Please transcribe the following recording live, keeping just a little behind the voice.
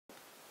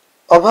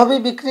অভাবী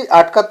বিক্রি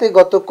আটকাতে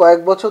গত কয়েক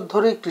বছর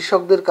ধরেই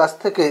কৃষকদের কাছ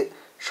থেকে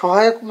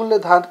সহায়ক মূল্যে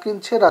ধান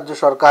কিনছে রাজ্য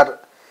সরকার।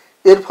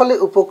 এর ফলে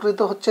উপকৃত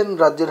হচ্ছেন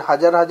রাজ্যের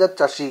হাজার হাজার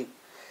চাষি।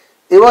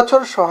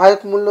 এবছর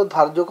সহায়ক মূল্য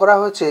ধার্য করা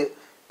হয়েছে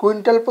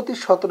কুইন্টাল প্রতি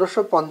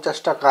 ১৭৫০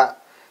 টাকা।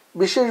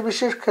 বিশেষ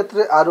বিশেষ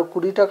ক্ষেত্রে আরও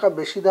 ২০ টাকা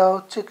বেশি দেওয়া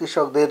হচ্ছে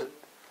কৃষকদের।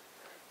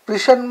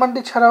 কৃষক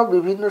মান্ডি ছাড়াও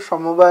বিভিন্ন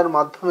সমবায়ের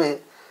মাধ্যমে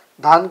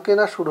ধান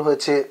কেনা শুরু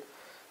হয়েছে।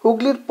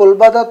 হুগলির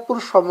পোলবা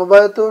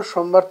সমবায়তেও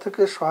সোমবার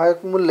থেকে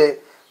সহায়ক মূল্যে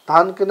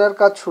ধান কেনার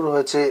কাজ শুরু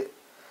হয়েছে।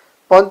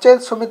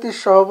 পঞ্চায়েত সমিতির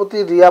সভাপতি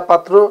রিয়া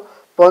পাত্র,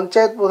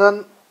 পঞ্চায়েত প্রধান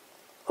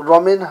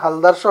রমেন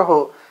হালদার সহ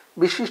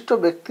বিশিষ্ট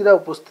ব্যক্তিরা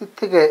উপস্থিত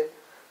থেকে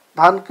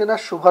ধান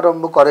কেনার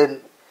শুভারম্ভ করেন।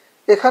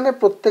 এখানে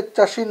প্রত্যেক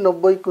চাষি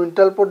 ৯০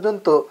 কুইন্টাল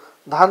পর্যন্ত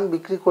ধান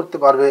বিক্রি করতে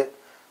পারবে।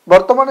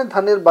 বর্তমানে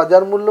ধানের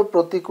বাজার মূল্য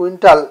প্রতি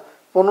কুইন্টাল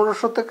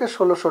 ১৫০০ থেকে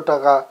 ১৬০০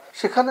 টাকা।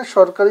 সেখানে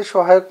সরকারি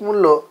সহায়ক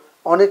মূল্য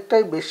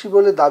অনেকটাই বেশি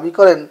বলে দাবি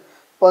করেন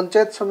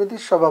পঞ্চায়েত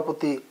সমিতির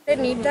সভাপতি।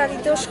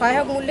 নির্ধারিত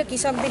সহায়ক মূল্যে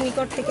কৃষকদের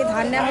নিকট থেকে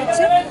ধান নেওয়া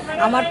হচ্ছে।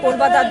 আমার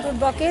পোলবা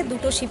ব্লকে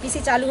দুটো সিপিসি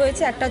চালু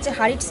হয়েছে, একটা হচ্ছে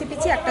হারিট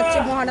সিপিসি, একটা হচ্ছে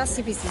মহানাস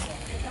সিপিসি।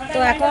 তো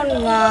এখন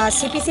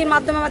সিপিসির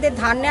মাধ্যমে আমাদের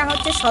ধান নেওয়া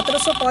হচ্ছে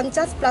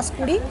 ১৭৫০ প্লাস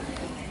 ২০।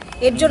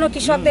 এর জন্য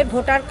কৃষকদের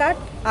ভোটার কার্ড,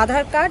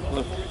 আধার কার্ড,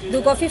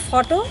 ২ কপি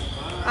ফটো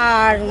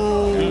আর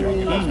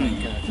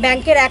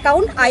ব্যাংকের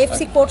অ্যাকাউন্ট,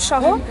 আইএফসি কোড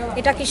সহ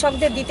এটা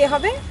কৃষকদের দিতে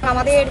হবে।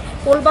 আমাদের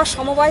পোলবা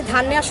সমবায়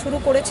ধান নেওয়া শুরু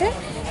করেছে।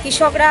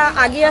 কৃষকরা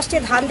আগিয়ে আসছে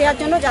ধান দেওয়ার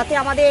জন্য, যাতে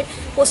আমাদের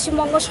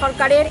পশ্চিমবঙ্গ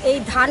সরকারের এই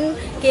ধান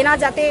কেনা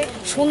যাতে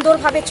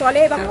সুন্দরভাবে চলে।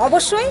 এবং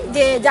অবশ্যই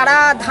যে যারা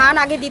ধান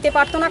আগে দিতে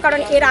পারতো না,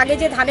 কারণ এর আগে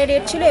যে ধানের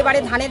রেট ছিল, এবারে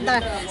ধানের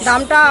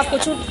দামটা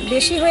প্রচুর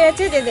বেশি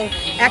হয়েছে, যে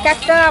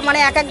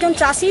এক একজন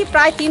চাষি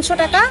প্রায় ৩০০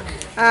 টাকা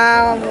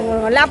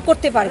লাভ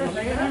করতে পারবে।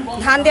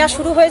 ধান দেওয়া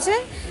শুরু হয়েছে।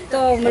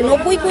 তো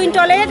 ৯০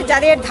 কুইন্টালের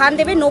যাদের ধান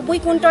দেবে, ৯০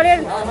 কুইন্টালের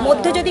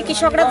মধ্যে যদি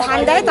কৃষকরা ধান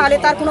দেয় তাহলে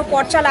তার কোনো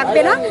পর্চা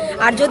লাগবে না।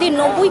 আর যদি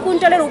 ৯০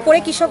 কুইন্টালের উপরে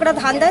কৃষকরা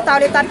ধান দেয়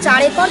তাহলে তার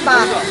 ৪ একর বা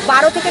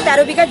 ১২ থেকে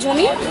 ১৩ বিঘা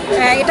জমি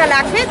এটা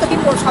লাগবে। তো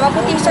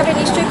সভাপতি হিসাবে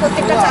নিশ্চয়ই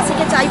প্রত্যেকটা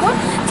চাষিকে চাইব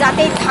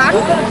যাতে এই ধান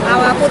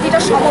প্রতিটা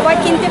সমবায়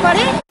কিনতে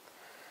পারে।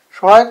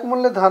 সহায়ক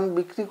মূল্যে ধান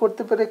বিক্রি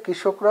করতে পেরে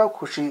কৃষকরাও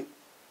খুশি।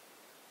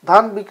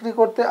 ধান বিক্রি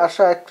করতে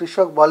আসা এক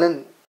কৃষক বলেন,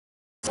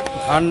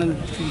 ধান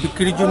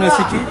বিক্রির জন্য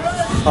এসেছি।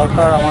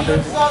 সরকার আমাদের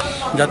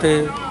যাতে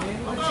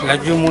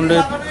ন্যায্য মূল্যে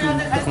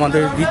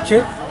আমাদের দিচ্ছে,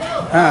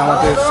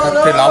 আমাদের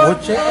সাথে লাভ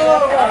হচ্ছে,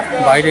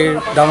 বাইরের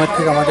দামের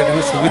থেকে আমাদের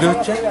এখানে সুবিধা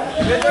হচ্ছে,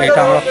 এটা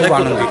আমরা খুব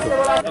আনন্দিত।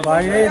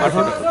 বাইরে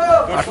 ৮০০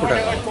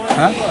 টাকা,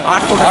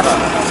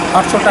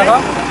 ৮০০ টাকা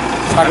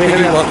 ৬০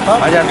 কেজি বস্তা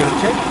হাজার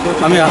হচ্ছে,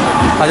 আমি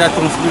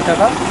 ১০৬৪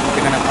 টাকা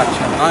এখানে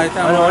পাচ্ছি। এতে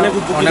আমরা অনেক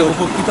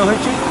উপকৃত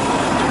হয়েছি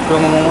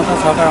এবং মমতা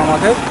সরকার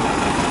আমাদের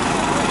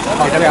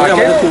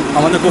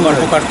খুব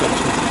উপকার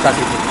করছে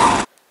চাষিদের।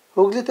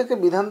 হুগলি থেকে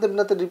বিধান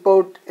দেবনাথের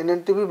রিপোর্ট,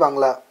 NNTV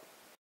বাংলা।